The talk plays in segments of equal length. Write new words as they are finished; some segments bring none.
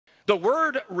The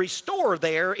word restore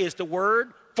there is the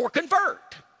word for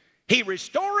convert. He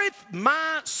restoreth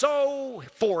my soul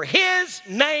for his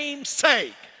name's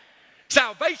sake.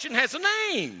 Salvation has a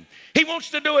name. He wants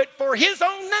to do it for his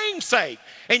own name's sake.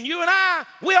 And you and I,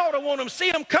 we ought to want to see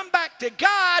him come back to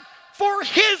God for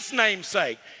his name's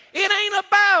sake. It ain't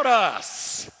about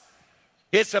us.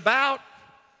 It's about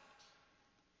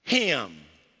him.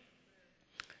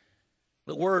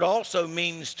 The word also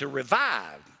means to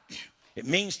revive. It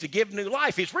means to give new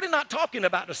life. He's really not talking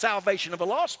about the salvation of a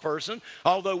lost person,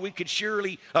 although we could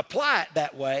surely apply it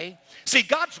that way. See,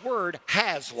 God's word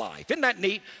has life. Isn't that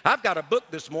neat? I've got a book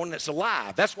this morning that's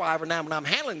alive. That's why every now when I'm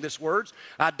handling these words,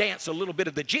 I dance a little bit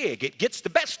of the jig. It gets the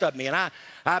best of me, and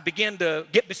I begin to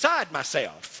get beside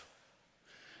myself.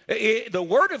 The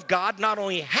word of God not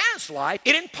only has life,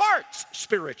 it imparts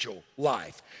spiritual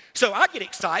life. So I get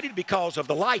excited because of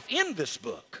the life in this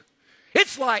book.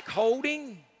 It's like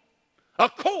holding a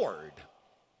cord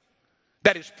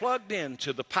that is plugged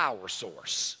into the power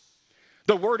source.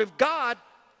 The word of God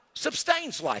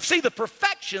sustains life. See, the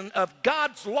perfection of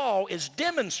God's law is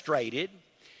demonstrated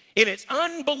in its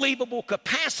unbelievable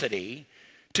capacity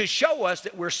to show us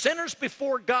that we're sinners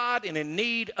before God and in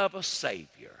need of a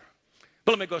Savior.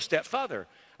 But let me go a step further.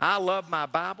 I love my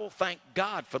Bible. Thank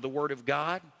God for the word of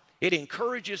God. It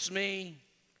encourages me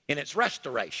in its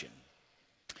restoration.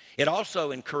 It also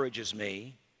encourages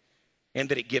me and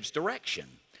that it gives direction.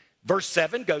 Verse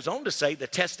 7 goes on to say, the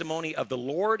testimony of the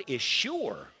Lord is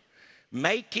sure,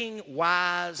 making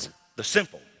wise the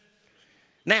simple.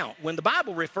 Now, when the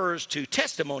Bible refers to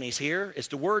testimonies here, it's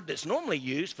the word that's normally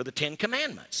used for the 10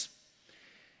 Commandments.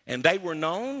 And they were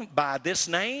known by this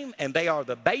name, and they are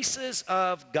the basis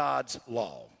of God's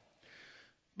law.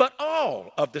 But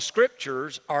all of the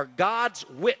scriptures are God's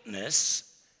witness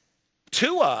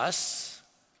to us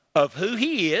of who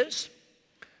he is,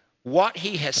 what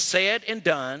he has said and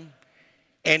done,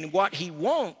 and what he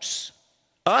wants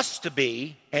us to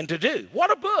be and to do.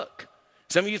 What a book.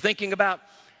 Some of you thinking about,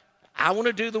 I want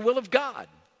to do the will of God.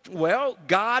 Well,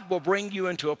 God will bring you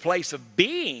into a place of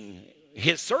being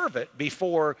his servant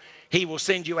before he will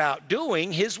send you out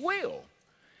doing his will.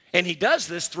 And he does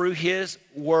this through his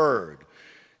word.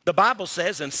 The Bible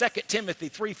says in 2 Timothy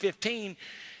 3:15,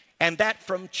 and that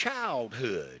from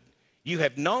childhood you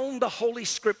have known the Holy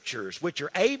Scriptures, which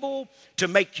are able to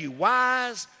make you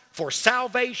wise for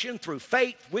salvation through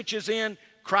faith, which is in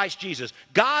Christ Jesus.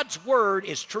 God's word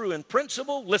is true in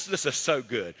principle. Listen, this is so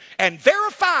good. And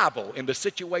verifiable in the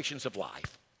situations of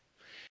life.